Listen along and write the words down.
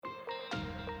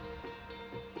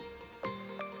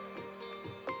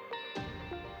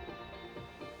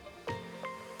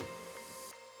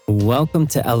Welcome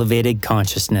to Elevated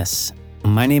Consciousness.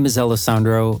 My name is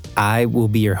Alessandro. I will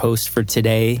be your host for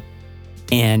today,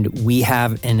 and we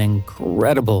have an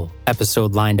incredible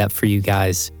episode lined up for you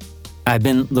guys. I've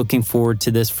been looking forward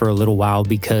to this for a little while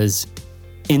because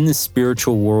in the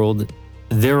spiritual world,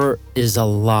 there is a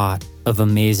lot of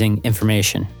amazing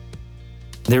information.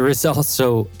 There is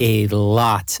also a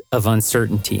lot of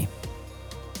uncertainty.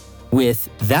 With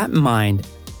that in mind,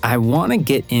 I want to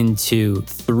get into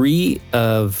three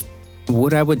of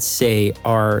what I would say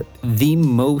are the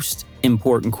most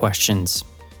important questions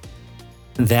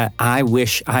that I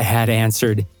wish I had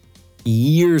answered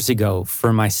years ago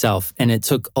for myself, and it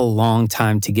took a long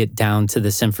time to get down to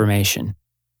this information.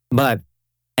 But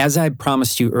as I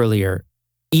promised you earlier,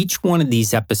 each one of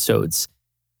these episodes,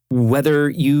 whether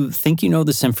you think you know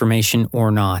this information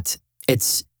or not,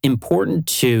 it's important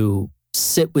to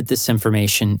sit with this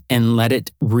information and let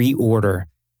it reorder.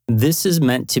 This is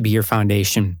meant to be your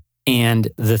foundation. And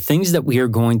the things that we are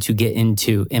going to get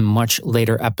into in much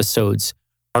later episodes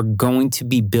are going to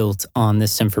be built on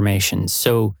this information.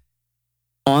 So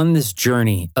on this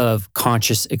journey of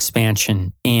conscious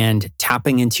expansion and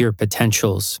tapping into your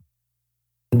potentials,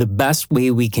 the best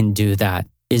way we can do that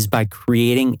is by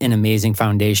creating an amazing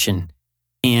foundation.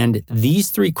 And these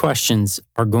three questions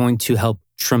are going to help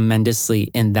tremendously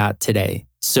in that today.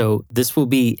 So this will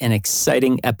be an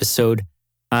exciting episode,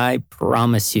 I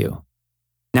promise you.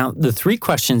 Now, the three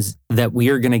questions that we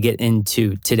are going to get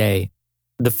into today,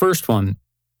 the first one,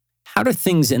 how do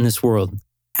things in this world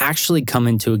actually come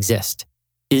into exist?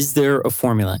 Is there a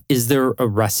formula? Is there a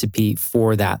recipe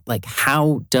for that? Like,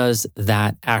 how does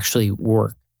that actually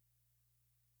work?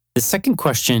 The second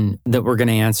question that we're going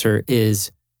to answer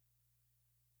is,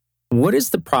 what is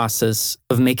the process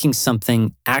of making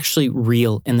something actually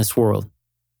real in this world?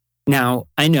 Now,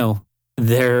 I know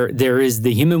there is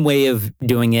the human way of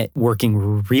doing it,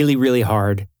 working really, really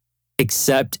hard,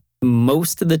 except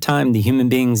most of the time, the human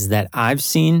beings that I've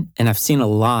seen, and I've seen a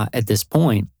lot at this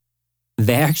point,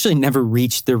 they actually never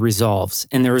reach their resolves.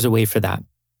 And there is a way for that,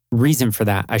 reason for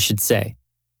that, I should say.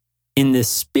 In the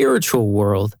spiritual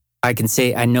world, I can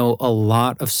say I know a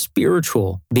lot of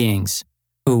spiritual beings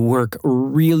who work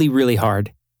really, really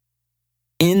hard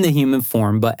in the human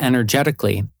form, but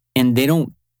energetically, and they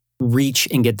don't reach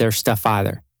and get their stuff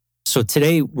either. So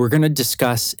today we're going to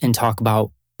discuss and talk about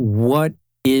what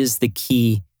is the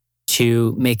key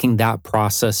to making that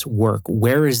process work.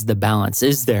 Where is the balance?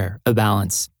 Is there a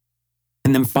balance?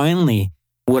 And then finally,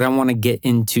 what I want to get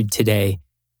into today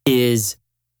is,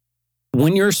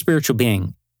 when you're a spiritual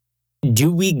being,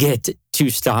 do we get to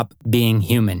stop being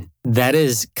human? That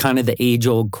is kind of the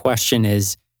age-old question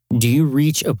is, do you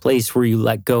reach a place where you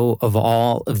let go of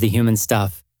all of the human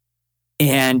stuff?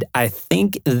 And I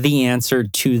think the answer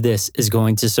to this is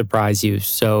going to surprise you.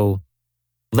 So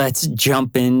let's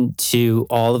jump into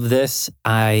all of this.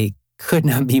 I could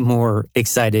not be more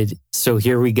excited. So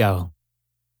here we go.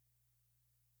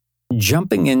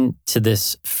 Jumping into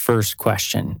this first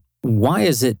question, why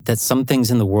is it that some things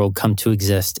in the world come to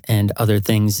exist and other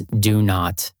things do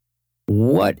not?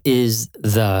 What is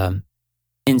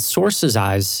in Source's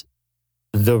eyes,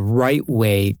 the right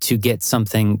way to get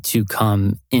something to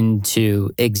come into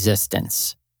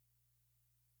existence?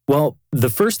 Well, the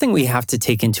first thing we have to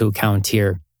take into account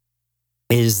here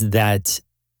is that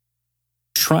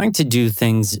trying to do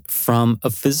things from a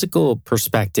physical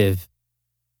perspective,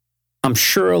 I'm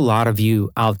sure a lot of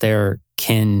you out there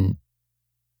can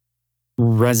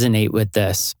resonate with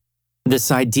this.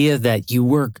 This idea that you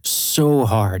work so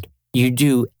hard, you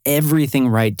do everything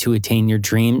right to attain your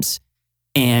dreams,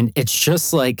 and it's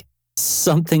just like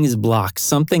something is blocked.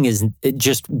 It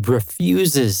just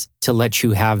refuses to let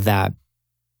you have that.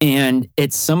 And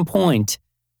at some point,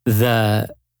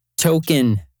 the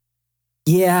token,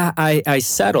 I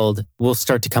settled, will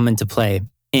start to come into play.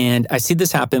 And I see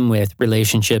this happen with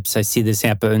relationships. I see this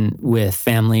happen with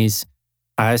families.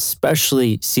 I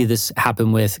especially see this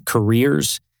happen with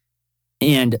careers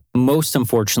and, most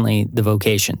unfortunately, the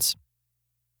vocations.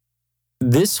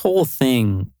 This whole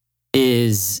thing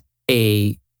is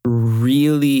a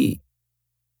really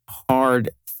hard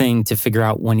thing to figure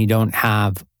out when you don't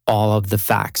have all of the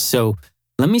facts. So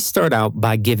let me start out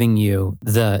by giving you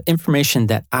the information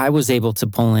that I was able to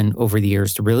pull in over the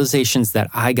years, the realizations that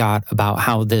I got about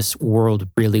how this world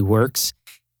really works.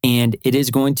 And it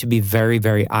is going to be very,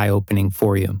 very eye-opening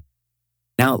for you.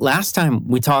 Now, last time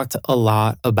we talked a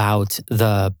lot about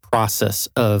the process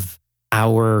of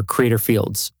our creator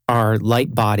fields, our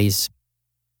light bodies,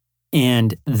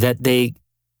 and that they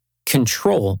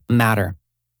control matter.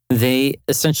 They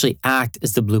essentially act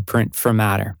as the blueprint for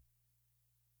matter.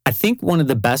 I think one of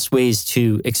the best ways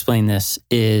to explain this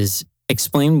is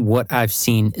explain what I've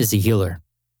seen as a healer.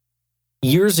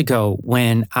 Years ago,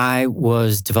 when I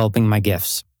was developing my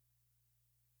gifts,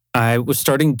 I was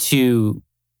starting to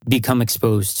become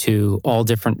exposed to all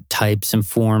different types and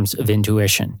forms of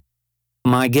intuition.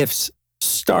 My gifts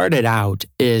started out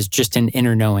as just an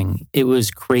inner knowing. It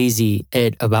was crazy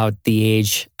at about the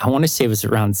age, I want to say it was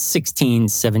around 16,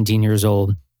 17 years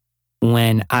old,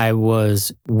 when I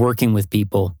was working with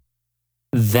people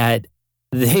that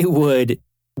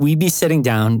we'd be sitting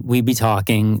down, we'd be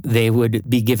talking, they would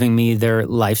be giving me their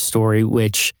life story,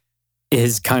 which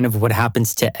is kind of what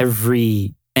happens to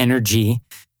every energy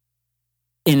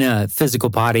in a physical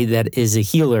body that is a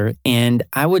healer. And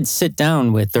I would sit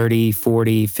down with 30,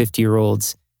 40,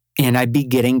 50-year-olds, and I'd be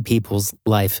getting people's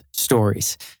life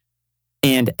stories.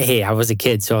 And hey, I was a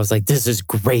kid, so I was like, this is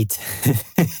great.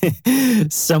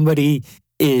 Somebody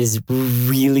is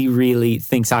really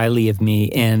thinks highly of me,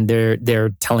 and they're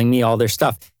telling me all their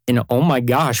stuff. And oh my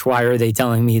gosh, why are they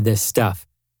telling me this stuff?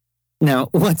 Now,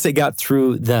 once I got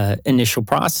through the initial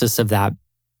process of that,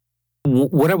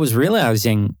 what I was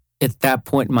realizing at that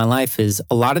point in my life is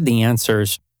a lot of the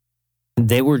answers,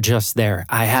 they were just there.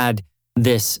 I had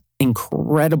this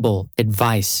incredible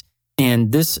advice,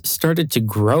 and this started to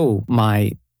grow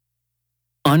my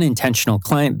unintentional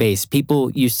client base.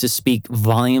 People used to speak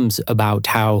volumes about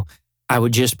how I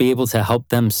would just be able to help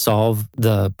them solve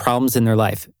the problems in their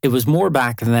life. It was more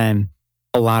back then,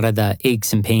 a lot of the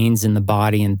aches and pains in the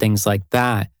body and things like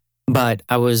that. But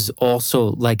I was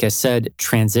also, like I said,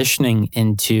 transitioning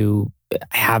into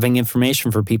having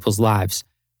information for people's lives.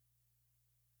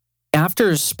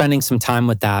 After spending some time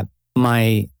with that,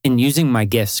 in using my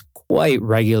gifts quite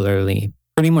regularly,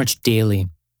 pretty much daily,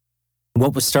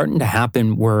 what was starting to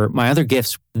happen were my other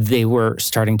gifts, they were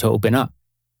starting to open up.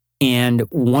 And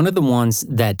one of the ones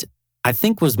that I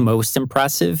think was most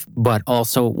impressive, but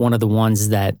also one of the ones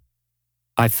that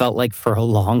I felt like for a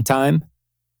long time,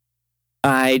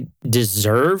 I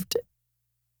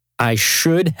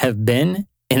should have been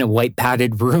in a white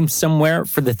padded room somewhere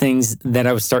for the things that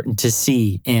I was starting to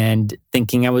see and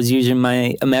thinking I was using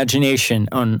my imagination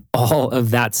on all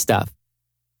of that stuff.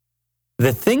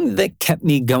 The thing that kept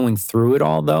me going through it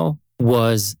all, though,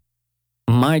 was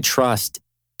my trust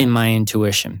in my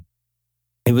intuition.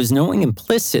 It was knowing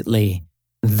implicitly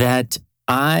that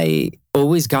I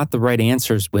always got the right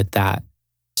answers with that.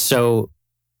 So,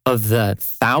 of the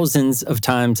thousands of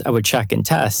times I would check and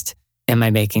test, am I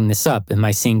making this up? Am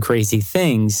I seeing crazy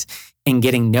things? And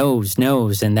getting no's,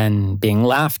 and then being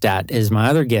laughed at as my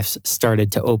other gifts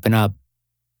started to open up.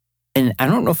 And I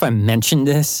don't know if I mentioned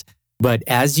this, but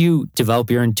as you develop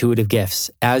your intuitive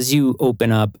gifts, as you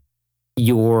open up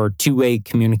your two-way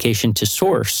communication to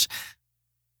source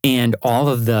and all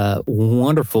of the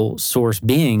wonderful source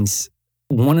beings,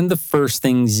 one of the first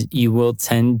things you will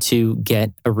tend to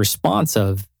get a response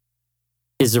of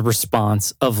is a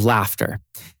response of laughter.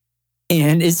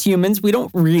 And as humans, we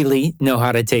don't really know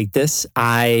how to take this.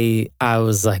 I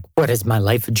was like, what, does my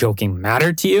life of joking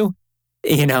matter to you?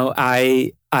 You know,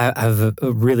 I have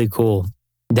a really cool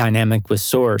dynamic with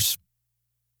source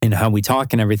and how we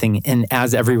talk and everything, and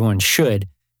as everyone should.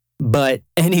 But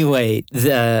anyway,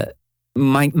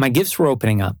 my gifts were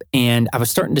opening up and I was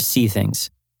starting to see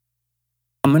things.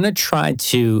 I'm going to try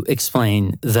to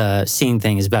explain the seeing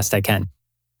thing as best I can.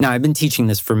 Now, I've been teaching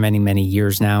this for many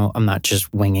years now. I'm not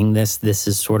just winging this. This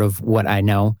is sort of what I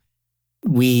know.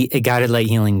 At Guided Light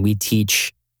Healing, we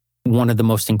teach one of the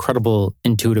most incredible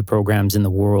intuitive programs in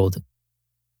the world.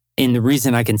 And the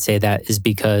reason I can say that is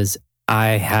because I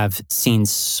have seen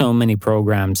so many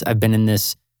programs. I've been in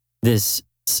this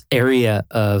area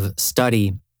of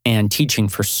study and teaching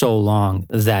for so long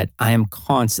that I am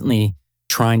constantly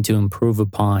trying to improve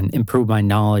my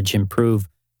knowledge, improve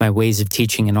my ways of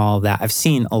teaching and all of that. I've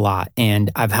seen a lot,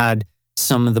 and I've had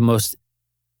some of the most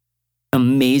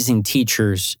amazing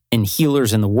teachers and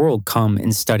healers in the world come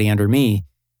and study under me.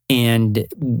 And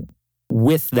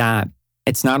with that,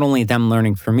 it's not only them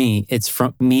learning from me, it's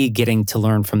from me getting to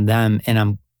learn from them. And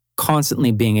I'm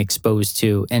constantly being exposed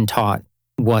to and taught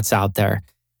what's out there.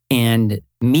 And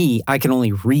me, I can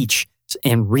only reach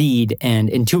and read and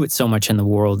intuit so much in the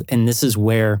world. And this is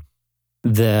where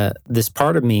this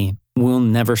part of me will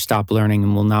never stop learning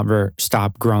and will never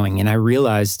stop growing. And I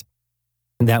realized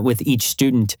that with each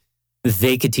student,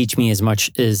 they could teach me as much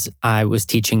as I was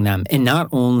teaching them. And not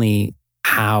only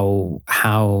how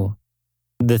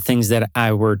the things that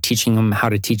I were teaching them, how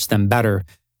to teach them better,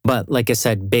 but like I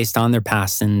said, based on their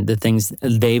past and the things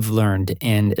they've learned,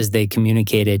 and as they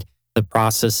communicated the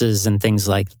processes and things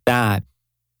like that,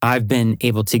 I've been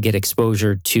able to get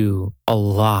exposure to a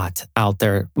lot out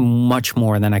there, much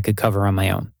more than I could cover on my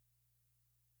own.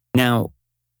 Now,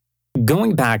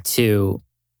 going back to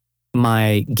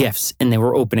my gifts, and they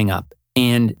were opening up,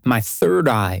 and my third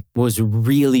eye was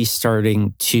really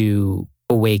starting to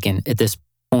awaken at this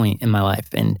point in my life.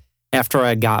 And after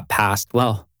I got past,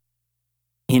 well,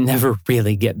 you never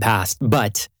really get past,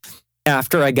 but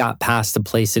after I got past the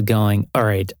place of going, all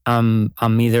right, I'm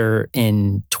either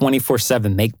in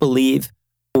 24/7 make believe,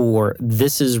 or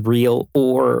this is real,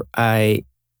 or I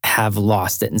have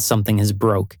lost it and something has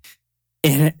broke.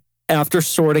 And after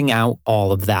sorting out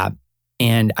all of that,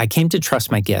 and I came to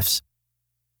trust my gifts,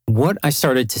 what I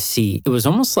started to see, it was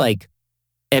almost like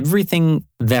everything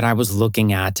that I was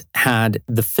looking at had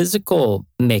the physical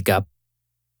makeup.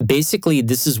 Basically,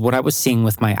 this is what I was seeing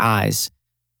with my eyes.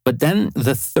 But then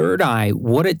the third eye,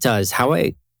 what it does, how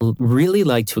I really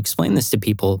like to explain this to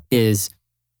people is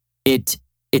it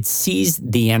sees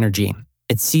the energy.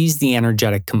 It sees the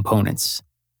energetic components.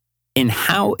 And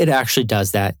how it actually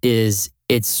does that is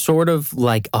it's sort of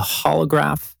like a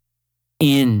holograph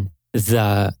in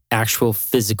the actual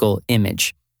physical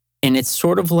image. And it's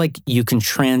sort of like you can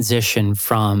transition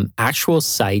from actual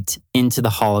sight into the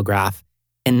holograph.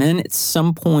 And then at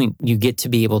some point, you get to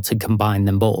be able to combine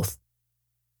them both.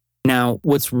 Now,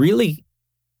 what's really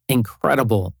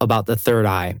incredible about the third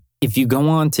eye, if you go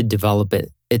on to develop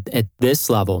it at this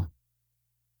level,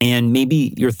 and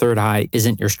maybe your third eye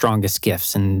isn't your strongest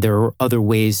gifts, and there are other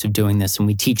ways of doing this, and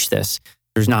we teach this.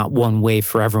 There's not one way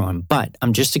for everyone, but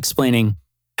I'm just explaining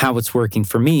how it's working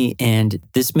for me, and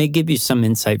this may give you some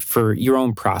insight for your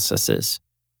own processes.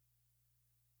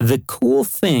 The cool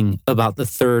thing about the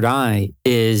third eye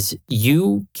is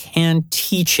you can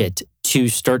teach it to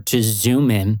start to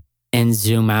zoom in and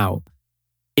zoom out.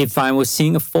 If I was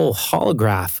seeing a full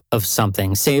holograph of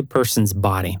something, say a person's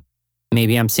body,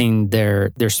 maybe I'm seeing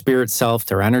their spirit self,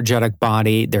 their energetic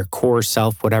body, their core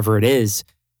self, whatever it is,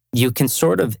 you can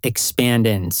sort of expand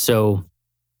in. So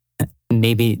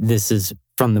maybe this is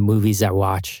from the movies I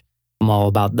watch. I'm all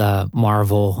about the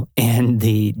Marvel and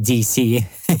the DC,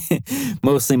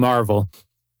 mostly Marvel.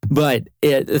 But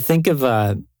think of,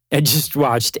 I just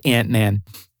watched Ant-Man,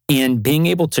 and being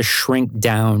able to shrink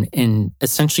down and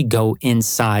essentially go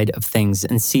inside of things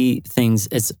and see things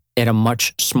as at a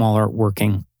much smaller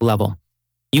working level.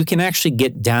 You can actually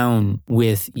get down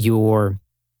with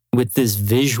this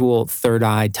visual third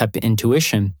eye type of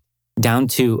intuition down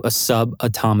to a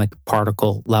subatomic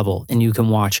particle level, and you can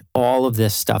watch all of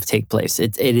this stuff take place.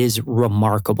 It is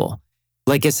remarkable.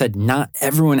 Like I said, not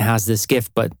everyone has this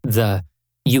gift, but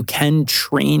you can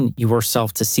train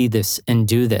yourself to see this and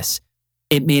do this.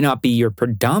 It may not be your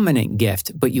predominant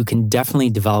gift, but you can definitely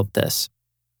develop this.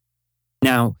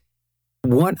 Now,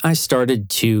 what I started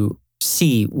to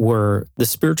see were the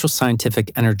spiritual,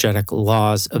 scientific, energetic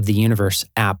laws of the universe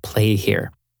at play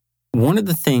here. One of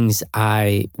the things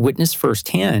I witnessed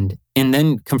firsthand, and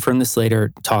then confirmed this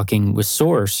later talking with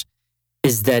Source,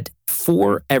 is that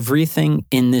for everything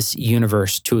in this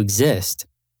universe to exist,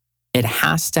 it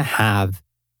has to have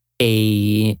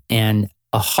a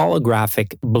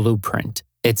holographic blueprint.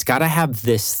 It's got to have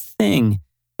this thing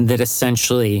that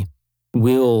essentially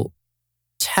will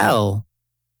tell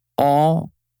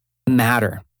all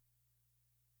matter,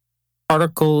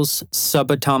 particles,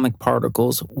 subatomic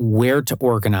particles, where to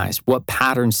organize, what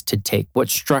patterns to take, what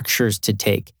structures to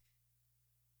take.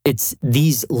 It's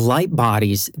these light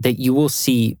bodies that you will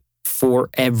see for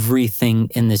everything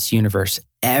in this universe.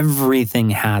 Everything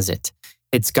has it.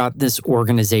 It's got this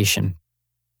organization.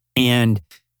 And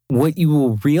what you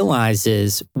will realize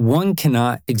is one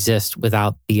cannot exist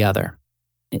without the other.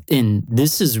 And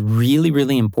this is really,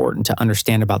 really important to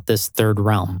understand about this third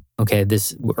realm. Okay,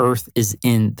 this Earth is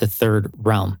in the third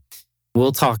realm.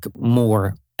 We'll talk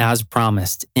more, as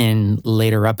promised, in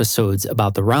later episodes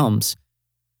about the realms.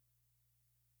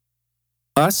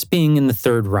 Us being in the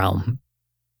third realm,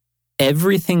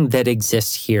 everything that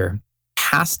exists here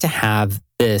has to have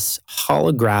this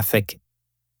holographic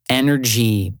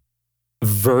energy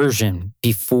version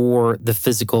before the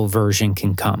physical version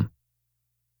can come.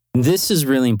 This is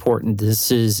really important.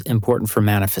 This is important for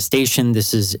manifestation.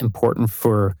 This is important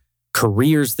for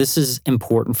careers. This is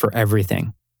important for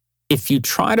everything. If you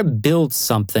try to build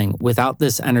something without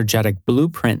this energetic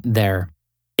blueprint there,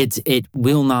 it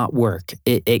will not work.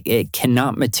 It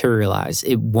cannot materialize.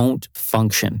 It won't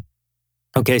function.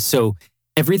 Okay, so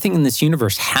everything in this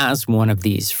universe has one of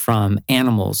these, from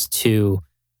animals to,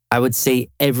 I would say,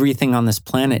 everything on this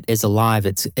planet is alive.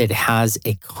 It has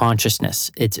a consciousness.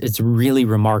 It's really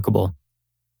remarkable.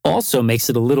 Also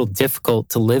makes it a little difficult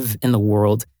to live in the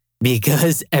world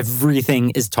because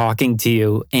everything is talking to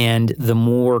you. And the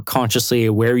more consciously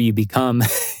aware you become,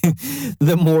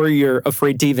 the more you're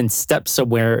afraid to even step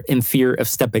somewhere in fear of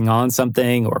stepping on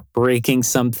something or breaking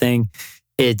something.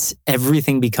 It's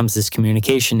everything becomes this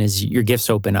communication as your gifts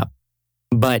open up.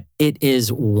 But it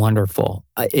is wonderful.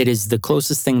 It is the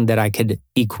closest thing that I could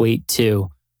equate to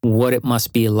what it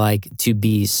must be like to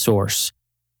be source,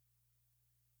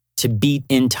 to be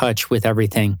in touch with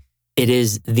everything. It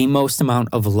is the most amount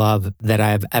of love that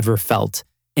I've ever felt.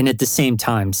 And at the same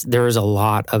time, there is a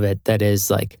lot of it that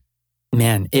is like,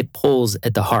 man, it pulls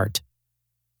at the heart.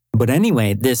 But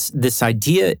anyway, this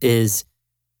idea is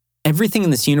everything in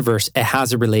this universe, it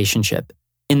has a relationship.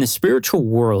 In the spiritual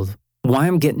world, why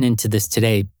I'm getting into this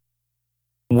today,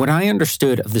 what I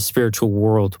understood of the spiritual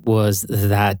world was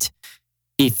that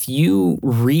if you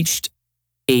reached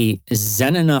a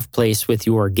zen enough place with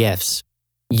your gifts,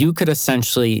 you could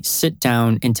essentially sit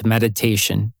down into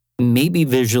meditation, maybe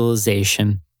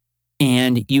visualization,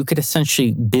 and you could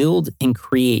essentially build and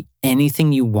create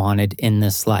anything you wanted in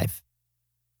this life.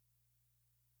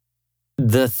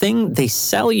 The thing they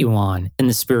sell you on in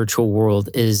the spiritual world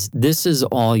is this is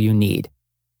all you need.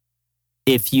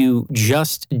 If you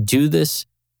just do this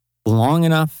long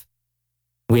enough,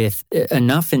 with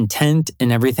enough intent and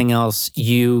everything else,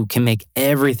 you can make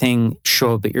everything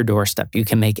show up at your doorstep. You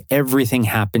can make everything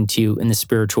happen to you in the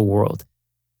spiritual world.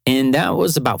 And that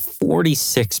was about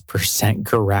 46%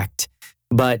 correct.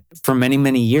 But for many,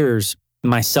 many years,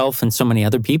 myself and so many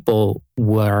other people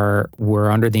were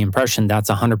under the impression that's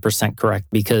 100% correct.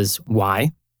 Because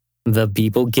why? The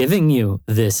people giving you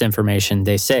this information,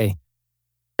 they say,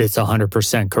 it's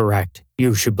 100% correct.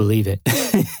 You should believe it.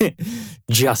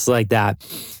 Just like that.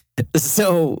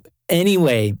 So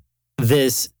anyway,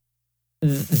 that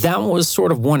was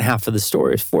sort of one half of the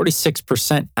story.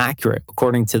 46% accurate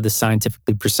according to the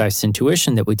scientifically precise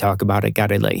intuition that we talk about at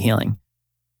Guided Light Healing.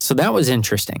 So that was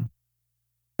interesting.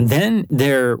 Then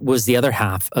there was the other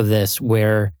half of this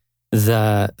where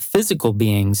the physical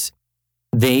beings,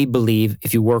 they believe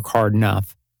if you work hard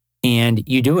enough and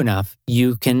you do enough,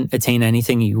 you can attain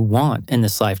anything you want in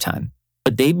this lifetime.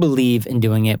 But they believe in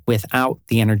doing it without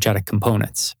the energetic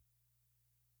components.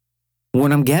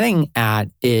 What I'm getting at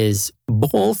is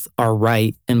both are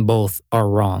right and both are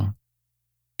wrong.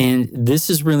 And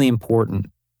this is really important.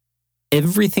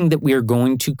 Everything that we are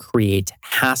going to create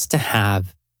has to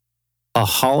have a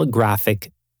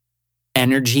holographic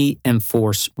energy and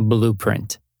force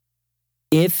blueprint.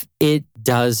 If it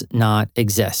does not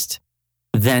exist,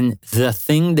 then the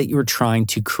thing that you're trying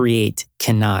to create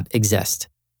cannot exist.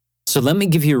 So let me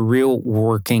give you a real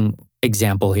working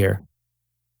example here.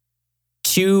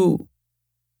 To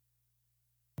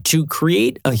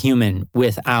create a human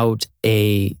without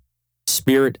a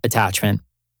spirit attachment.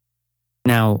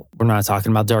 Now, we're not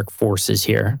talking about dark forces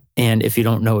here. And if you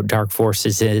don't know what dark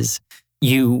forces is,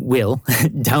 you will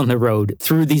down the road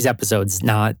through these episodes,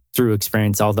 not through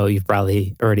experience, although you've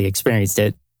probably already experienced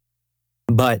it.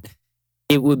 But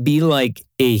it would be like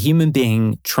a human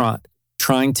being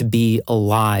trying to be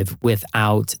alive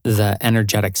without the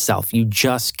energetic self. You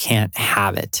just can't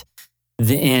have it.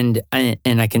 And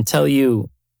I can tell you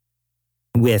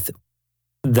with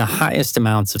the highest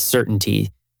amounts of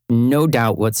certainty, no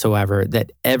doubt whatsoever,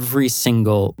 that every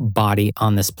single body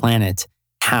on this planet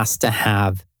has to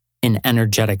have an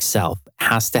energetic self,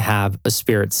 has to have a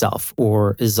spirit self,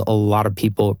 or as a lot of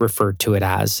people refer to it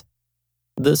as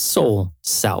the soul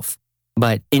self.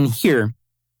 But in here,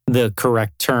 the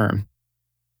correct term,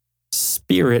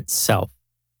 spirit self.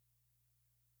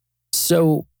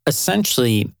 So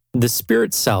essentially, the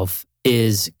spirit self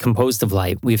is composed of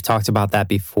light. We've talked about that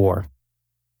before.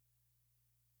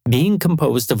 Being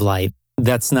composed of light,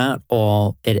 that's not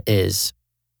all it is.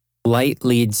 Light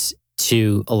leads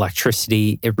to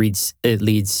electricity, it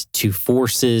leads to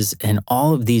forces and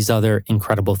all of these other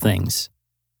incredible things.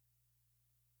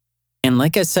 And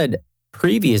like I said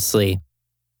previously,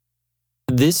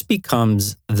 this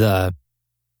becomes the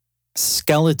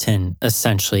skeleton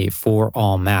essentially for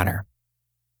all matter.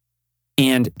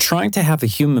 And trying to have a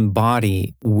human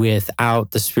body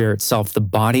without the spirit self, the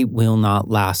body will not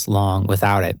last long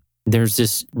without it. There's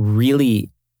this really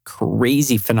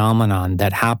crazy phenomenon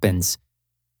that happens.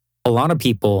 A lot of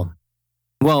people,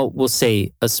 well, we'll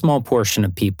say a small portion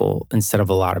of people instead of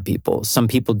a lot of people. Some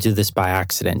people do this by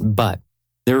accident, but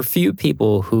there are a few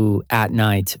people who at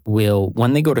night will,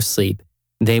 when they go to sleep,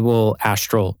 they will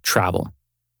astral travel.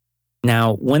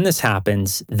 Now, when this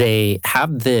happens, they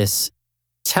have this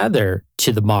tether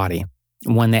to the body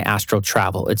when they astral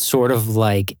travel. It's sort of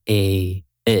like a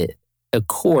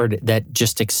cord that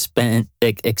just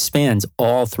expands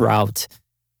all throughout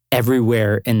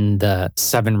everywhere in the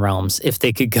 7 realms if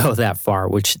they could go that far,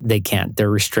 which they can't. They're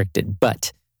restricted.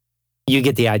 But you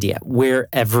get the idea.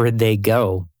 Wherever they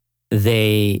go,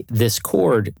 this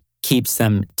cord keeps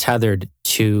them tethered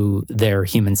to their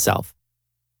human self.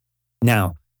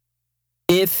 Now,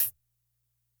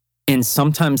 and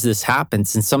sometimes this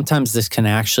happens, and sometimes this can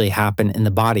actually happen in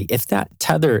the body. If that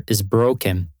tether is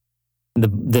broken,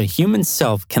 the human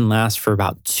self can last for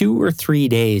about 2 or 3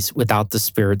 days without the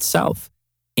spirit self,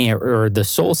 or the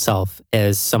soul self,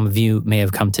 as some of you may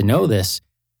have come to know this.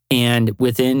 And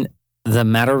within the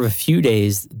matter of a few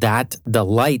days, that the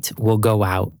light will go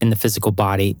out in the physical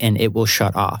body and it will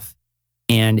shut off.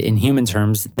 And in human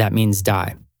terms, that means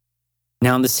die.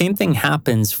 Now, the same thing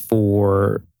happens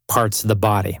for parts of the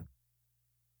body.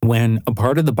 When a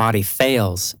part of the body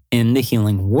fails in the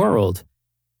healing world,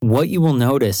 what you will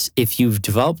notice if you've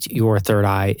developed your third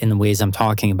eye in the ways I'm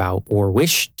talking about, or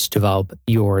wish to develop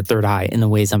your third eye in the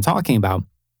ways I'm talking about,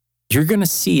 you're going to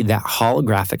see that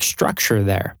holographic structure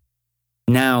there.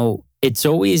 Now, it's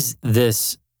always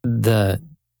this, the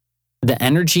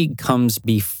energy comes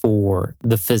before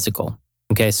the physical.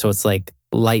 Okay, so it's like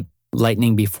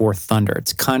lightning before thunder.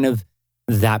 It's kind of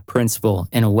that principle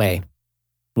in a way.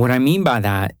 What I mean by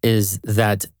that is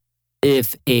that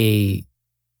if a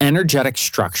energetic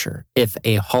structure, if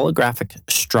a holographic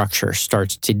structure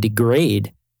starts to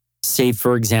degrade, say,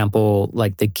 for example,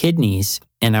 like the kidneys,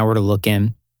 and I were to look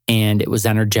in and it was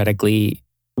energetically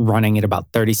running at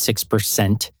about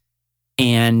 36%,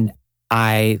 and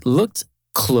I looked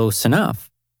close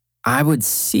enough, I would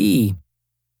see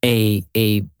a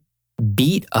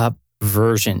beat up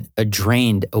version, a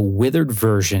drained, a withered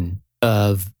version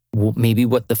of maybe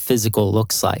what the physical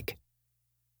looks like.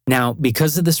 Now,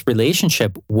 because of this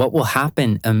relationship, what will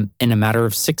happen in a matter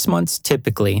of 6 months,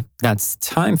 typically, that's the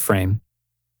time frame,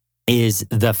 is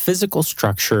the physical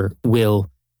structure will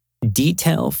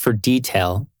detail for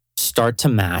detail start to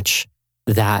match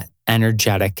that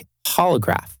energetic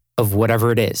holograph of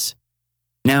whatever it is.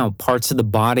 Now, parts of the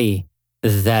body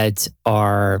that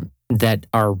are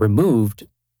removed,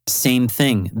 same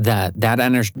thing, that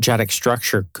energetic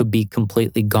structure could be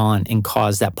completely gone and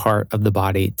cause that part of the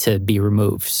body to be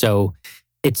removed. So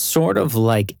it's sort of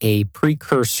like a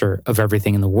precursor of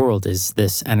everything in the world is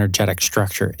this energetic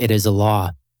structure. It is a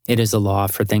law. It is a law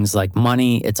for things like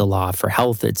money. It's a law for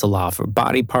health. It's a law for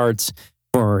body parts,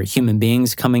 for human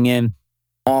beings coming in.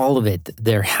 All of it,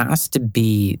 there has to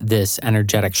be this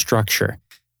energetic structure.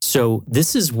 So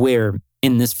this is where,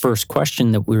 in this first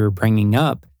question that we were bringing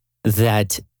up,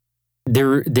 that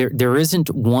there isn't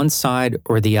one side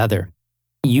or the other.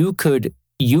 You could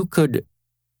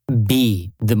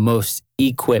be the most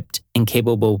equipped and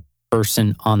capable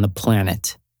person on the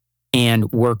planet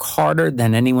and work harder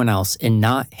than anyone else and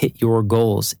not hit your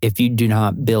goals if you do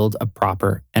not build a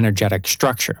proper energetic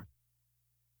structure.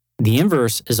 The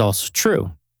inverse is also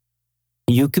true.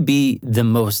 You could be the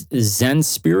most Zen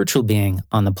spiritual being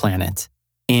on the planet.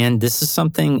 And this is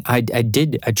something I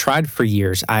tried for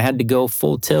years. I had to go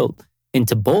full tilt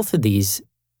into both of these,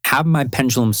 have my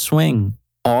pendulum swing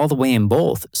all the way in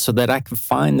both so that I could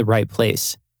find the right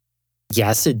place.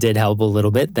 Yes, it did help a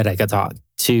little bit that I could talk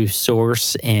to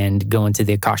Source and go into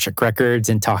the Akashic Records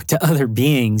and talk to other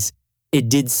beings. It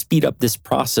did speed up this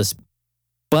process,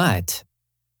 but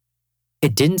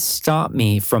it didn't stop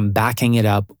me from backing it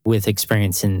up with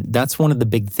experience. And that's one of the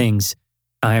big things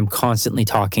I'm constantly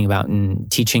talking about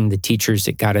and teaching the teachers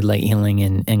at Guided Light Healing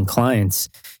and clients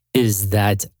is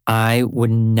that I would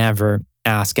never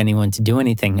ask anyone to do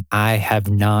anything I have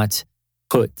not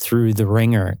put through the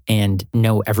ringer and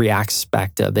know every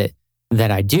aspect of it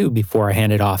that I do before I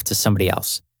hand it off to somebody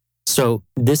else. So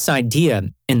this idea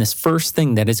and this first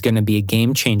thing that is going to be a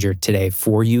game changer today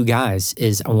for you guys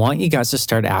is I want you guys to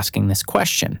start asking this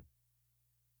question.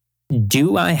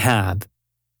 Do I have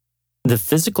the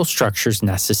physical structures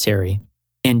necessary,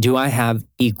 and do I have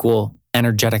equal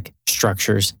energetic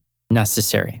structures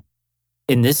necessary?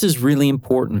 And this is really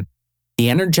important. The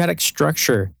energetic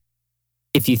structure,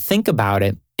 if you think about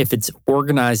it, if it's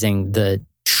organizing the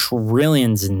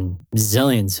trillions and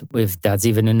zillions, if that's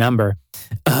even a number,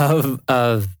 of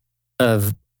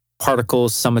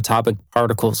particles, subatomic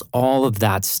particles, all of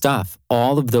that stuff,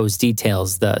 all of those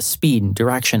details, the speed and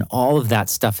direction, all of that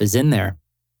stuff is in there.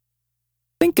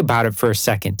 Think about it for a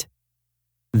second.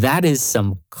 That is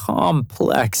some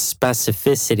complex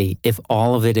specificity if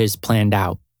all of it is planned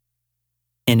out.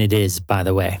 And it is, by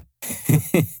the way.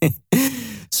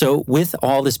 So with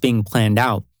all this being planned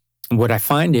out, what I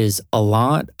find is a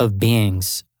lot of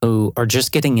beings who are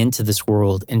just getting into this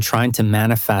world and trying to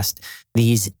manifest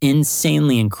these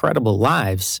insanely incredible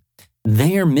lives,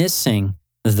 they are missing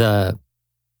the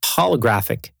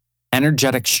holographic,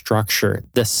 energetic structure,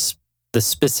 the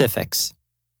specifics.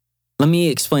 Let me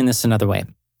explain this another way.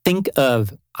 Think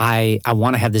of, I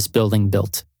want to have this building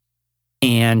built.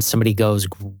 And somebody goes,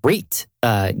 great,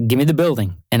 give me the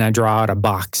building. And I draw out a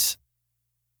box,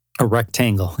 a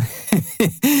rectangle,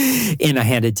 and I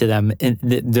hand it to them. And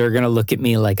they're going to look at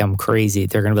me like I'm crazy.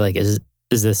 They're going to be like, is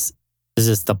this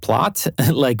the plot?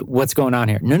 Like, what's going on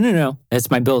here? No, that's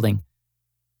my building.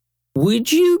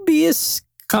 Would you be as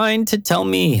kind to tell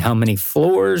me how many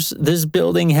floors this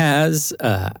building has,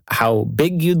 how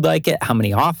big you'd like it, how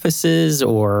many offices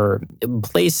or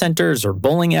play centers or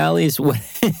bowling alleys,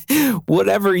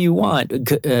 whatever you want?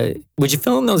 Would you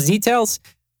fill in those details?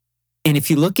 And if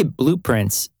you look at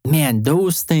blueprints, man,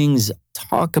 those things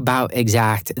talk about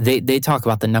exact. They talk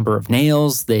about the number of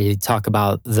nails. They talk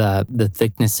about the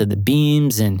thickness of the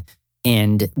beams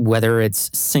and whether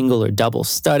it's single or double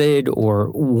studded or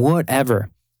whatever.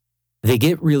 They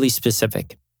get really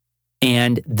specific.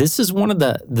 And this is one of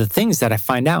the things that I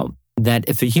find out, that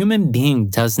if a human being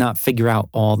does not figure out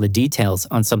all the details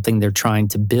on something they're trying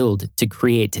to build, to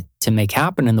create, to make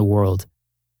happen in the world,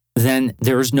 then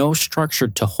there's no structure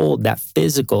to hold that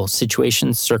physical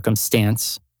situation,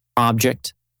 circumstance,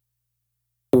 object,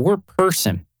 or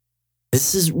person.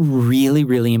 This is really,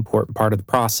 really important part of the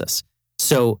process.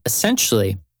 So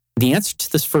essentially, the answer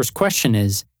to this first question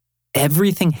is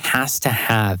everything has to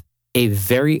have a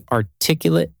very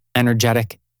articulate,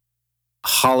 energetic,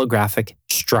 holographic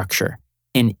structure.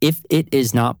 And if it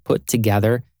is not put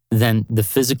together, then the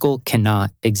physical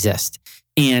cannot exist.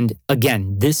 And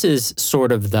again, this is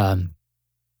sort of the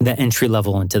entry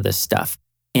level into this stuff.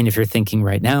 And if you're thinking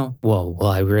right now, well, will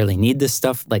I really need this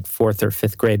stuff like 4th or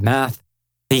 5th grade math?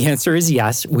 The answer is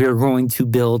yes. We're going to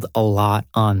build a lot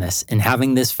on this. And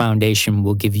having this foundation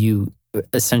will give you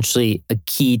essentially a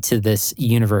key to this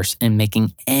universe and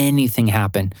making anything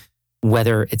happen,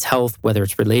 whether it's health, whether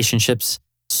it's relationships,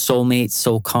 soulmate,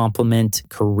 soul complement,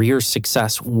 career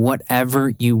success,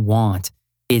 whatever you want.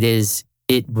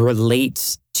 It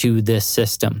relates to this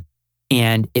system.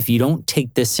 And if you don't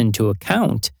take this into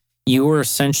account, you are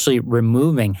essentially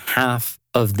removing half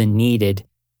of the needed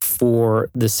for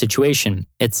the situation.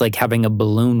 It's like having a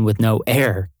balloon with no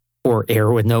air or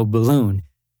air with no balloon.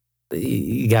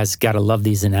 You guys got to love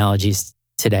these analogies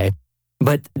today,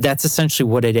 but that's essentially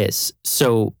what it is.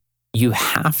 So you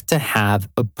have to have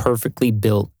a perfectly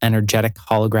built, energetic,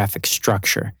 holographic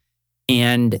structure.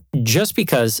 And just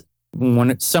because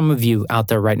some of you out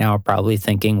there right now are probably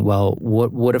thinking, well,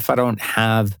 what if I don't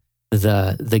have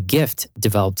the gift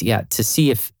developed yet to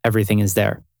see if everything is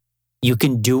there? You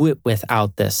can do it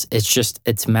without this.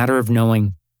 It's a matter of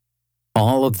knowing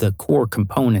all of the core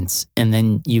components, and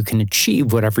then you can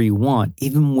achieve whatever you want,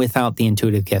 even without the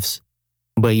intuitive gifts.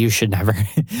 But you should never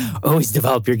always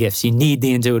develop your gifts. You need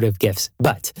the intuitive gifts.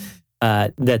 But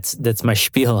that's my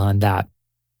spiel on that.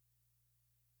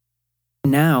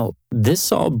 Now,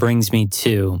 this all brings me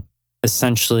to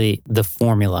essentially the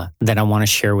formula that I want to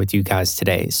share with you guys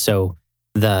today. So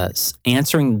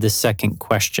answering the second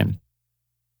question,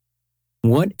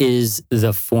 what is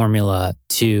the formula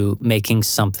to making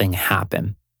something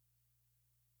happen?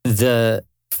 The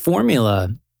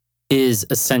formula is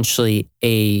essentially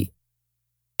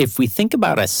if we think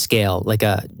about a scale, like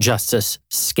a justice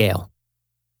scale,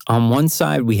 on one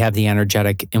side we have the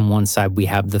energetic and one side we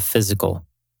have the physical.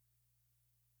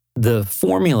 The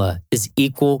formula is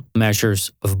equal measures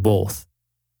of both.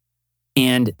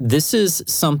 And this is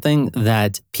something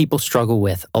that people struggle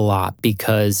with a lot,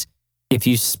 because if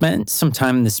you spent some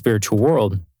time in the spiritual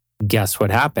world, guess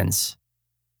what happens?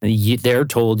 They're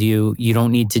told you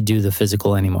don't need to do the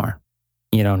physical anymore.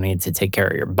 You don't need to take care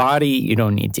of your body. You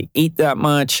don't need to eat that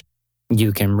much.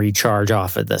 You can recharge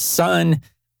off of the sun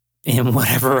and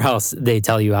whatever else they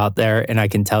tell you out there. And I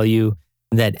can tell you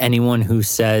that anyone who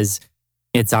says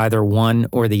it's either one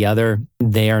or the other,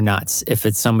 they are nuts. If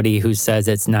it's somebody who says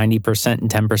it's 90% and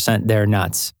 10%, they're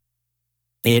nuts.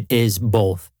 It is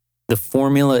both. The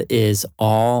formula is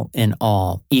all in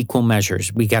all, equal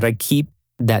measures. We got to keep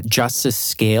that justice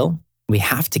scale. We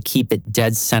have to keep it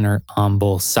dead center on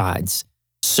both sides.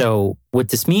 So what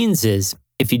this means is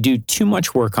if you do too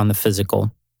much work on the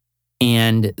physical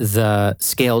and the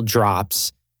scale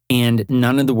drops and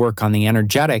none of the work on the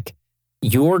energetic,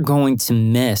 you're going to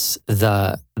miss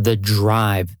the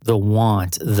drive, the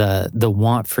want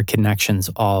for connections,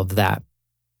 all of that.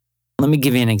 Let me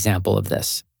give you an example of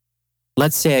this.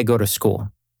 Let's say I go to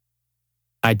school.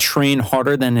 I train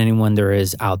harder than anyone there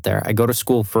is out there. I go to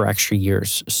school for extra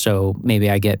years. So maybe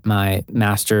I get my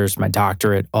master's, my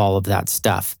doctorate, all of that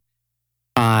stuff.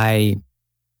 I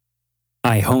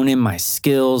I hone in my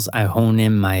skills, I hone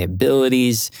in my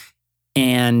abilities,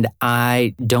 and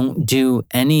I don't do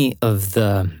any of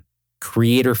the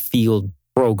creator field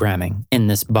programming in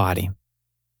this body.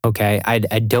 Okay. I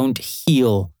don't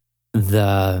heal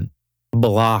the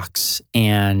blocks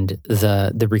and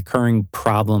the recurring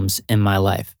problems in my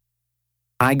life.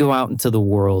 I go out into the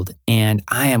world and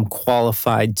I am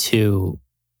qualified to,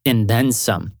 and then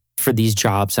some, for these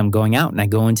jobs. I'm going out and I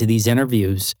go into these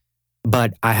interviews,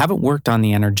 but I haven't worked on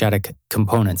the energetic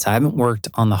components. I haven't worked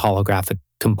on the holographic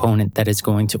component that is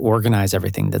going to organize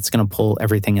everything, that's going to pull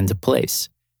everything into place.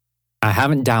 I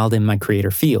haven't dialed in my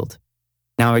creator field.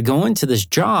 Now I go into this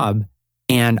job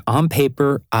and on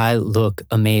paper, I look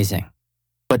amazing.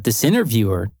 But this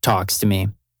interviewer talks to me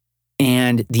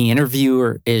and the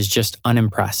interviewer is just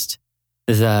unimpressed.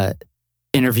 The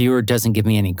interviewer doesn't give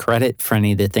me any credit for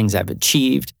any of the things I've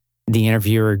achieved. The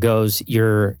interviewer goes,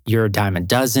 you're a dime a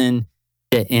dozen.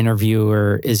 The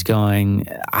interviewer is going,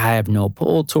 I have no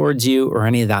pull towards you or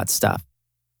any of that stuff.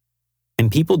 And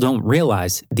people don't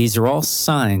realize these are all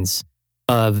signs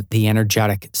of the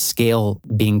energetic scale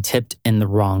being tipped in the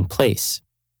wrong place.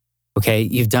 Okay,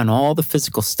 you've done all the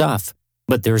physical stuff,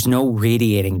 but there's no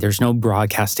radiating, there's no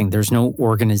broadcasting, there's no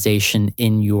organization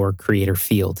in your creator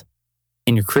field.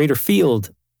 In your creator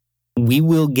field, we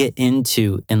will get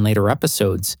into in later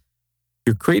episodes,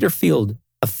 your creator field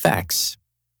affects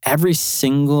every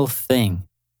single thing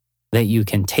that you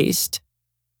can taste,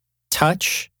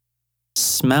 touch,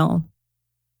 smell,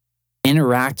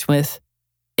 interact with.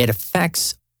 It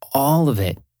affects all of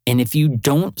it. And if you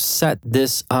don't set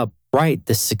this up right,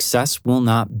 the success will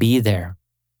not be there.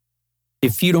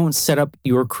 If you don't set up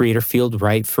your creator field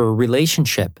right for a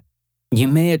relationship, you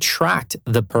may attract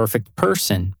the perfect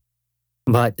person,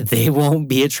 but they won't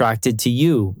be attracted to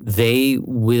you. They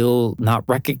will not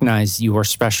recognize you are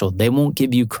special. They won't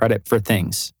give you credit for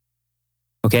things.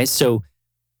 Okay, so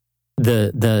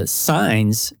the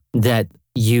signs that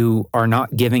you are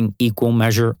not giving equal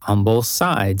measure on both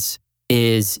sides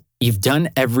is you've done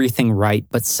everything right,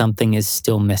 but something is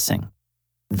still missing.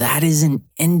 That is an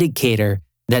indicator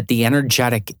that the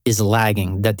energetic is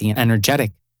lagging, that the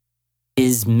energetic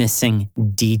is missing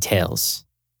details.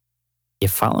 You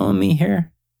following me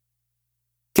here?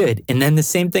 Good. And then the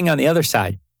same thing on the other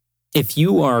side. If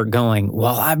you are going,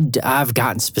 well, I've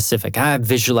gotten specific, I've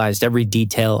visualized every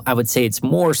detail, I would say it's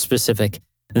more specific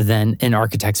than an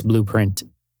architect's blueprint.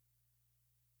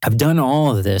 I've done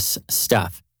all of this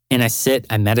stuff and I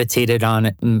meditate on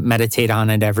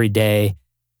it every day.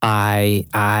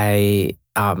 I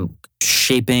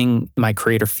shaping my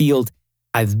creator field.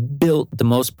 I've built the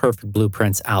most perfect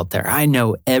blueprints out there. I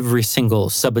know every single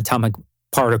subatomic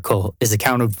particle is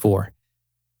accounted for.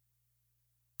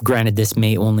 Granted, this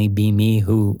may only be me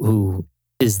who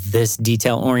is this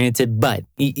detail oriented, but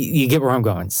you get where I'm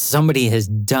going. Somebody has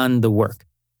done the work.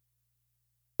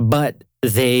 But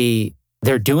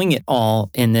they're doing it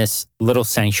all in this little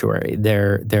sanctuary,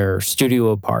 their studio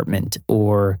apartment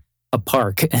or a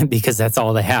park, because that's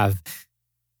all they have.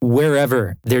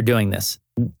 Wherever they're doing this,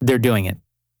 they're doing it.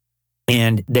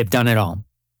 And they've done it all.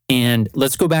 And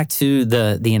let's go back to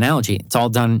the analogy. It's all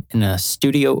done in a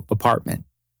studio apartment.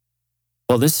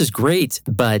 Well, this is great,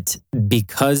 but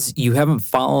because you haven't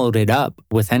followed it up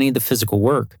with any of the physical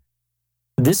work,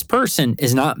 this person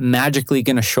is not magically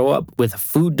going to show up with a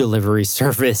food delivery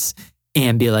service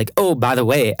and be like, oh, by the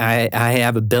way, I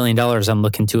have $1 billion I'm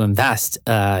looking to invest.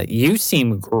 You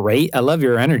seem great. I love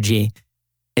your energy.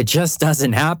 It just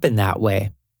doesn't happen that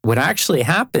way. What actually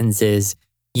happens is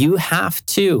you have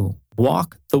to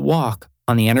walk the walk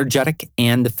on the energetic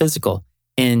and the physical.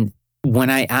 And when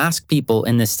I ask people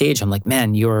in this stage, I'm like,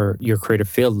 man, your creative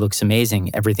field looks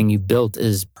amazing. Everything you built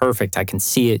is perfect. I can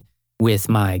see it with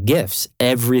my gifts.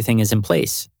 Everything is in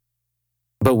place.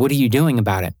 But what are you doing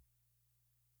about it?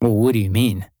 Well, what do you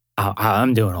mean?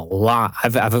 I'm doing a lot.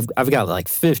 I've got like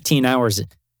 15 hours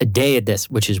a day at this,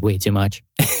 which is way too much.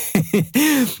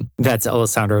 That's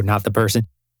Alessandro, not the person.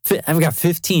 I've got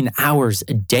 15 hours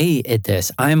a day at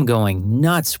this. I'm going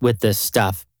nuts with this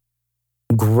stuff.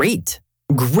 Great.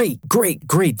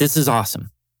 This is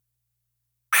awesome.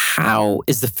 How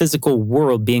is the physical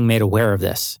world being made aware of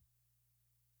this?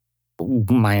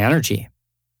 My energy.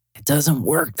 It doesn't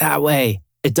work that way.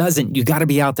 It doesn't. You got to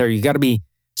be out there. You got to be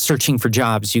searching for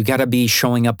jobs. You got to be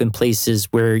showing up in places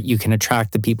where you can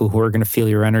attract the people who are going to feel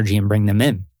your energy and bring them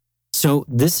in. So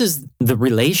this is the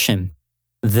relation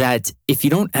that if you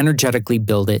don't energetically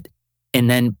build it and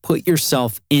then put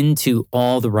yourself into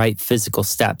all the right physical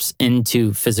steps,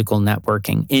 into physical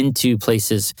networking, into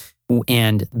places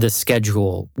and the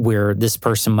schedule where this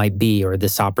person might be or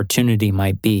this opportunity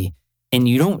might be, and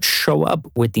you don't show up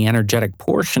with the energetic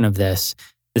portion of this,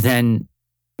 then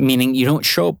meaning you don't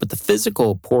show up with the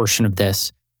physical portion of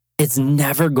this, it's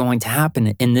never going to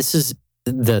happen. And this is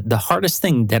the hardest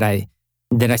thing that I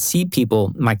see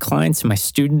people, my clients, my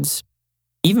students,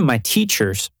 even my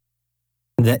teachers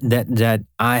that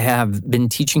I have been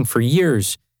teaching for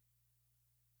years,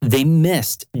 they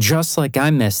missed, just like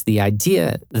I missed, the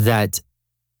idea that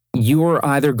you are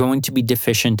either going to be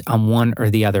deficient on one or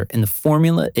the other. And the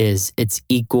formula is it's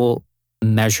equal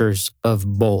measures of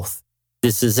both.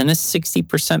 This isn't a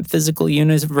 60% physical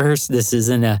universe. This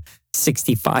isn't a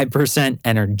 65%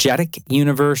 energetic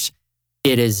universe.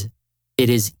 It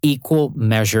is equal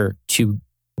measure to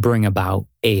bring about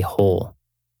a whole.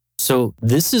 So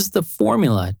this is the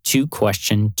formula to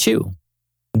question 2.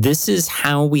 This is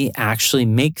how we actually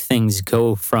make things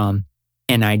go from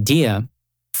an idea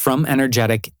from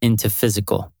energetic into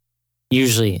physical,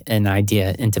 usually an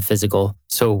idea into physical.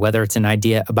 So whether it's an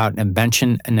idea about an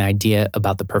invention, an idea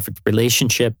about the perfect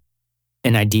relationship,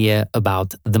 an idea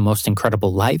about the most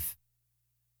incredible life,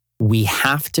 we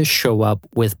have to show up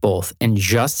with both. And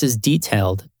just as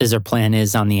detailed as our plan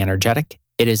is on the energetic,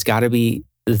 it has got to be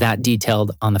that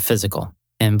detailed on the physical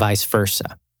and vice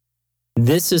versa.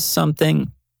 This is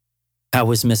something I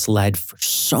was misled for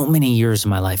so many years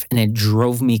of my life, and it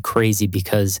drove me crazy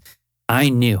because I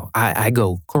knew I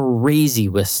go crazy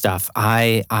with stuff.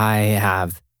 I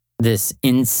have this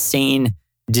insane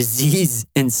disease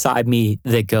inside me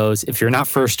that goes, if you're not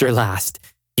first or last,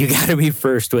 you got to be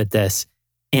first with this.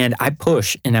 And I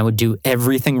push and I would do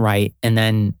everything right. And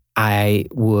then I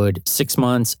would 6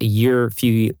 months, a year, a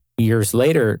few years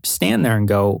later, stand there and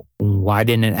go, why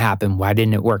didn't it happen? Why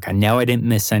didn't it work? I know I didn't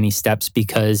miss any steps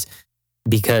because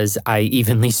I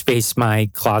evenly spaced my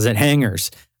closet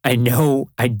hangers. I know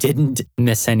I didn't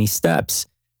miss any steps.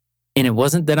 And it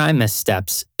wasn't that I missed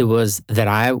steps. It was that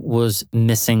I was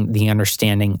missing the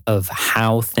understanding of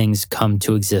how things come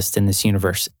to exist in this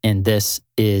universe. And this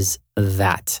is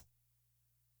that.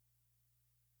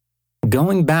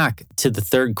 Going back to the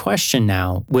third question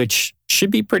now, which should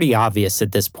be pretty obvious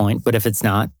at this point, but if it's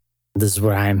not, this is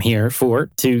what I am here for,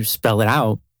 to spell it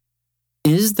out.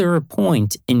 Is there a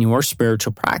point in your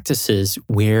spiritual practices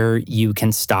where you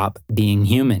can stop being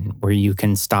human, where you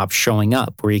can stop showing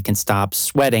up, where you can stop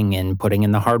sweating and putting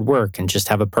in the hard work and just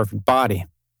have a perfect body?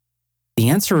 The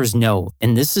answer is no.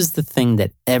 And this is the thing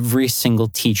that every single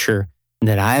teacher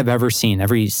that I have ever seen,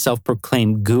 every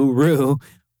self-proclaimed guru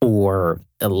or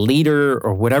a leader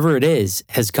or whatever it is,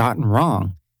 has gotten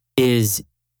wrong, is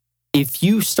if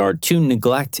you start to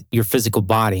neglect your physical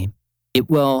body, it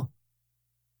will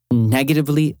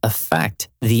negatively affect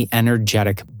the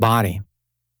energetic body.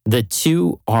 The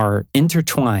two are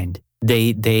intertwined.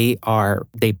 They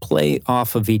play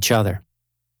off of each other.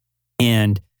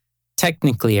 And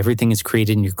technically everything is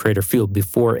created in your creator field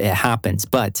before it happens,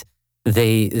 but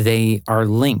they are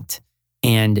linked.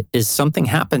 And as something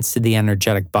happens to the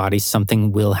energetic body,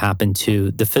 something will happen to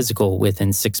the physical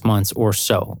within 6 months or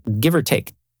so, give or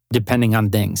take, depending on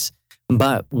things.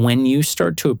 But when you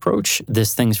start to approach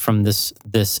these things from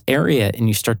this area and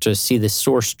you start to see the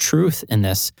source truth in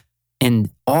this, and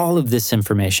all of this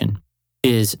information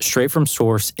is straight from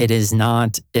source. It is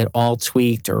not at all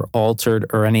tweaked or altered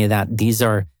or any of that. These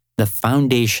are the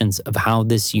foundations of how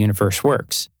this universe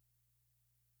works.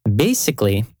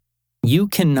 Basically, you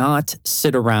cannot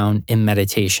sit around in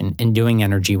meditation and doing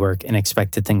energy work and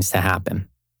expect things to happen.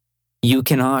 You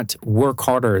cannot work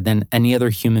harder than any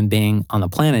other human being on the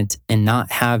planet and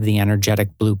not have the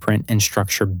energetic blueprint and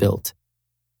structure built.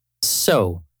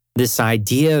 So, this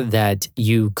idea that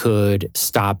you could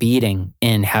stop eating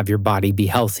and have your body be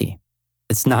healthy,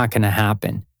 it's not going to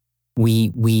happen.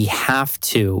 We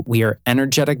are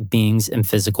energetic beings in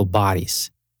physical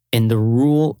bodies. And the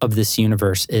rule of this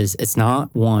universe is it's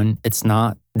not one, it's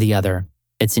not the other.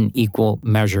 It's an equal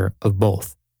measure of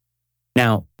both.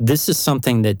 Now, this is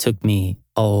something that took me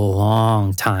a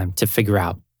long time to figure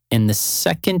out. And the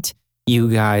second you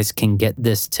guys can get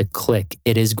this to click,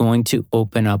 it is going to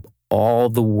open up all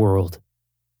the world,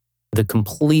 the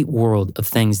complete world of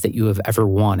things that you have ever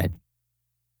wanted.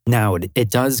 Now, it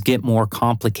does get more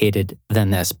complicated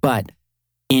than this, but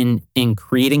in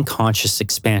creating conscious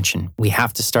expansion, we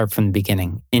have to start from the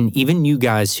beginning. And even you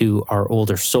guys who are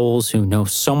older souls who know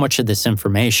so much of this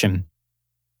information,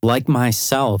 like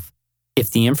myself, if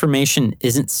the information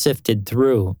isn't sifted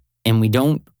through and we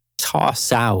don't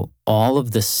toss out all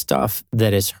of the stuff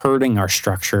that is hurting our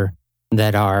structure,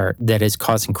 that is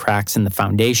causing cracks in the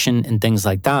foundation and things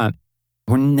like that,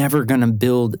 we're never going to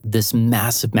build this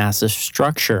massive, massive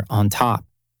structure on top.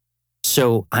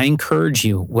 So I encourage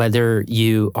you, whether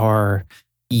you are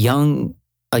young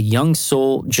a young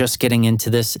soul just getting into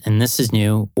this and this is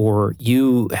new, or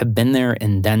you have been there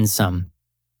and then some,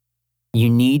 you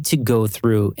need to go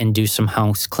through and do some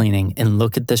house cleaning and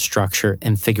look at the structure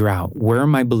and figure out, where are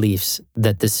my beliefs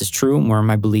that this is true and where are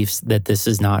my beliefs that this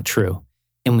is not true?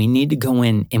 And we need to go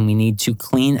in and we need to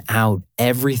clean out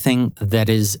everything that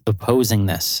is opposing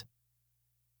this.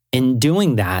 In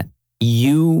doing that,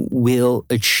 you will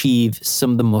achieve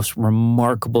some of the most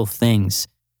remarkable things.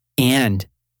 And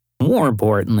more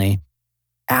importantly,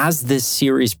 as this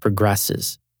series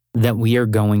progresses that we are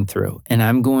going through, and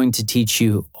I'm going to teach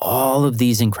you all of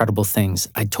these incredible things.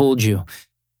 I told you,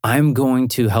 I'm going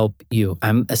to help you.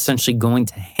 I'm essentially going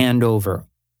to hand over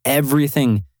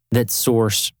everything that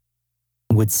Source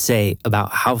would say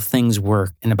about how things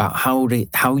work and about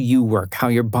how you work, how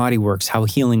your body works, how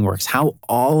healing works, how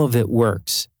all of it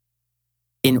works.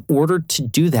 In order to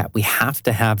do that, we have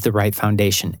to have the right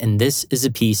foundation. And this is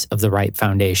a piece of the right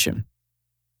foundation.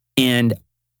 And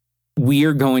we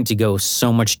are going to go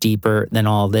so much deeper than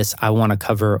all this. I want to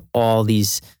cover all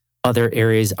these other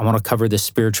areas. I want to cover the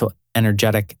spiritual,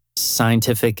 energetic,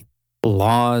 scientific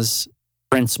laws,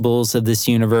 principles of this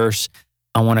universe.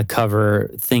 I want to cover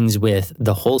things with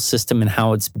the whole system and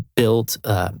how it's built,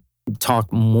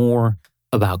 talk more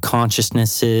about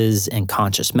consciousnesses and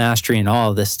conscious mastery and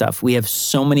all of this stuff. We have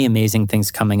so many amazing things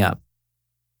coming up.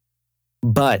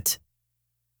 But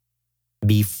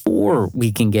before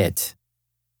we can get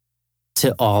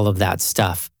to all of that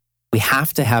stuff, we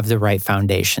have to have the right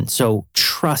foundation. So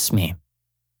trust me,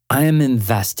 I am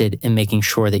invested in making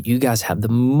sure that you guys have the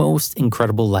most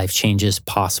incredible life changes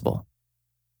possible.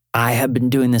 I have been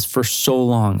doing this for so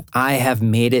long. I have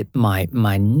made it my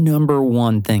number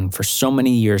one thing for so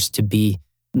many years to be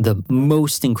the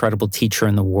most incredible teacher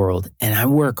in the world. And I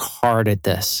work hard at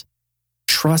this.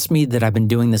 Trust me that I've been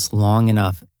doing this long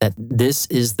enough that this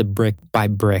is the brick by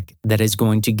brick that is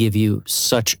going to give you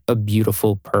such a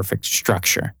beautiful, perfect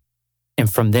structure. And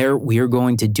from there, we are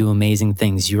going to do amazing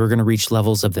things. You are going to reach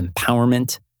levels of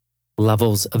empowerment,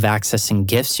 levels of accessing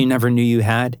gifts you never knew you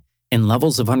had, and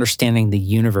levels of understanding the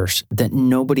universe that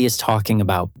nobody is talking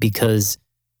about, because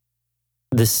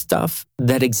the stuff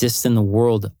that exists in the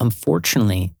world,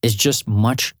 unfortunately, is just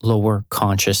much lower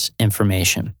conscious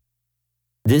information.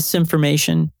 This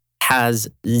information has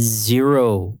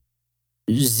zero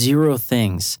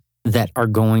things that are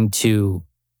going to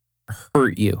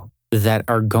hurt you, that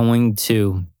are going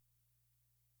to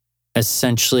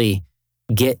essentially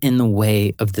get in the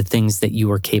way of the things that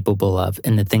you are capable of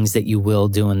and the things that you will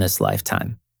do in this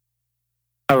lifetime.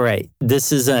 All right,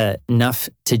 this is enough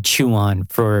to chew on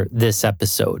for this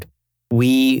episode.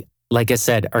 We, like I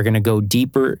said, are going to go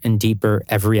deeper and deeper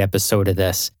every episode of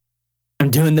this.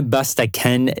 I'm doing the best I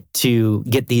can to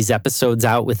get these episodes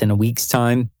out within a week's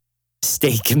time.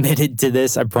 Stay committed to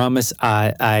this. I promise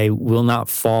I will not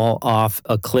fall off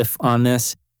a cliff on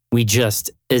this. We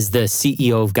just, as the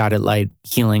CEO of Guided Light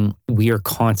Healing, we are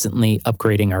constantly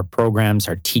upgrading our programs,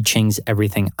 our teachings,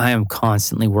 everything. I am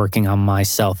constantly working on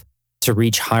myself to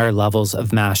reach higher levels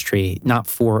of mastery. Not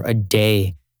for a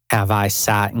day have I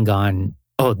sat and gone,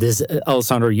 oh,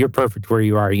 Alessandro, you're perfect where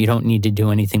you are. You don't need to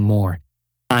do anything more.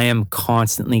 I am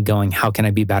constantly going, how can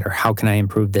I be better? How can I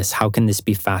improve this? How can this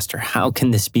be faster? How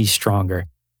can this be stronger?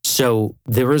 So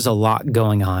there is a lot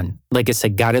going on. Like I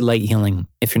said, Guided Light Healing,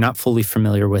 if you're not fully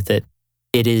familiar with it,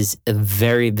 it is a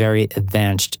very, very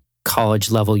advanced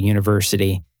college level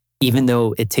university. Even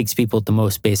though it takes people at the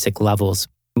most basic levels,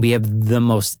 we have the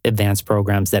most advanced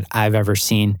programs that I've ever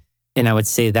seen. And I would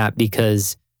say that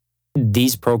because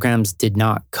these programs did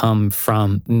not come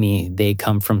from me. They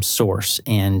come from Source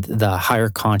and the higher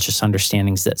conscious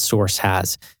understandings that Source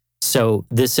has. So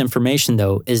this information,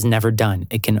 though, is never done.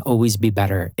 It can always be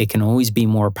better. It can always be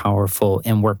more powerful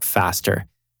and work faster.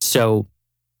 So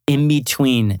in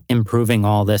between improving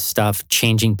all this stuff,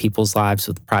 changing people's lives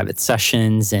with private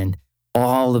sessions and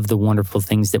all of the wonderful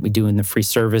things that we do in the free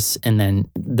service, and then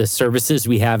the services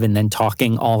we have, and then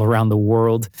talking all around the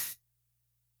world,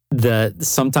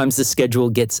 sometimes the schedule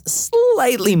gets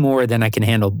slightly more than I can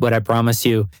handle, but I promise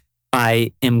you,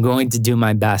 I am going to do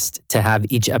my best to have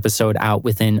each episode out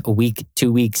within a week,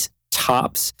 2 weeks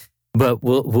tops, but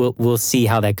we'll see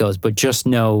how that goes. But just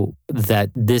know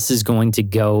that this is going to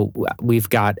go. We've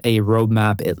got a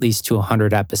roadmap at least to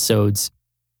 100 episodes.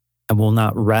 I will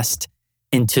not rest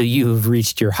until you have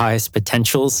reached your highest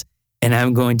potentials, and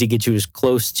I'm going to get you as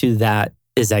close to that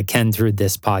as I can through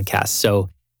this podcast. So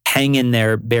hang in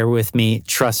there, bear with me,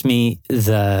 trust me,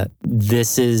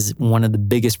 this is one of the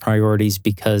biggest priorities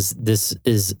because this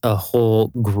is a whole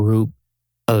group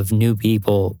of new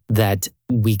people that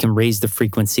we can raise the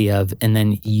frequency of, and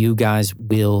then you guys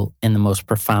will, in the most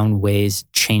profound ways,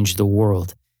 change the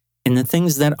world. And the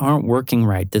things that aren't working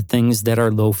right, the things that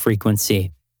are low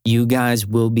frequency, you guys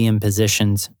will be in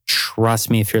positions, trust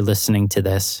me if you're listening to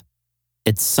this,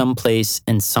 it's someplace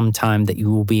and sometime that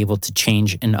you will be able to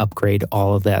change and upgrade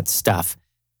all of that stuff.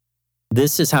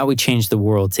 This is how we change the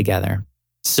world together.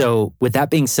 So with that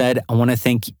being said, I want to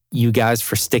thank you guys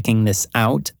for sticking this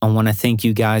out. I want to thank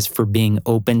you guys for being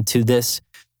open to this.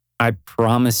 I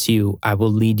promise you, I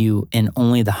will lead you in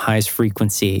only the highest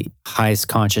frequency, highest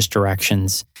conscious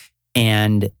directions.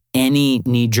 And any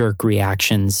knee-jerk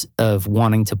reactions of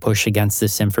wanting to push against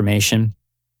this information,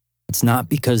 it's not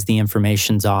because the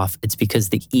information's off. It's because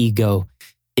the ego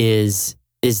is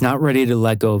not ready to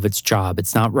let go of its job.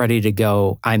 It's not ready to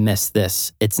go, I missed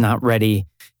this. It's not ready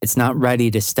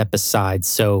to step aside.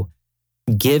 So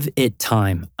give it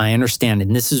time. I understand.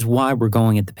 And this is why we're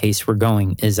going at the pace we're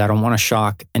going, is I don't want to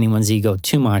shock anyone's ego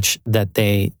too much that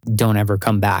they don't ever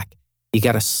come back. You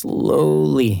got to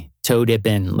slowly toe dip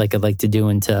in, like I like to do,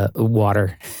 into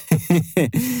water.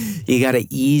 You got to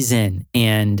ease in.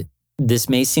 And this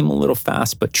may seem a little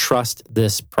fast, but trust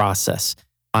this process.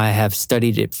 I have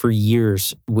studied it for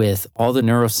years with all the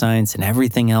neuroscience and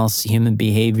everything else, human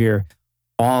behavior,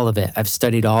 all of it. I've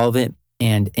studied all of it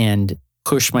and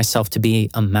pushed myself to be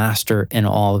a master in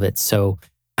all of it. So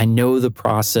I know the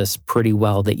process pretty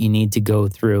well that you need to go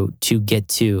through to get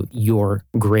to your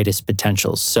greatest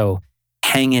potentials. So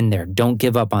hang in there. Don't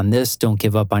give up on this. Don't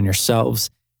give up on yourselves.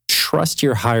 Trust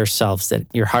your higher selves, that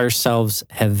your higher selves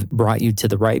have brought you to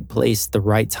the right place, the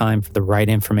right time for the right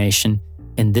information.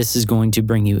 And this is going to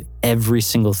bring you every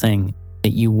single thing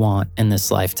that you want in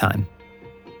this lifetime.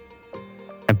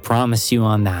 I promise you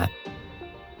on that.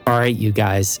 All right, you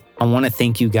guys, I want to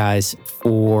thank you guys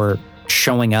for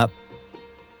showing up.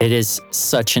 It is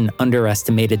such an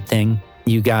underestimated thing.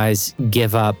 You guys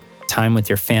give up time with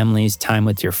your families, time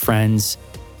with your friends,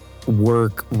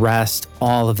 work, rest,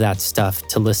 all of that stuff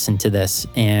to listen to this.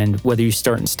 And whether you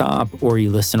start and stop or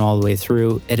you listen all the way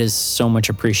through, it is so much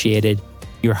appreciated.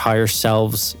 Your higher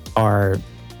selves are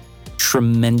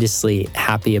tremendously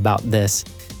happy about this.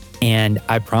 And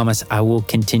I promise I will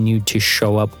continue to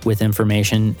show up with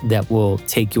information that will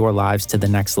take your lives to the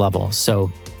next level.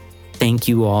 So thank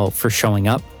you all for showing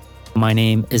up. My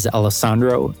name is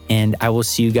Alessandro, and I will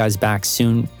see you guys back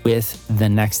soon with the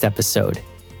next episode.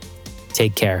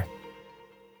 Take care.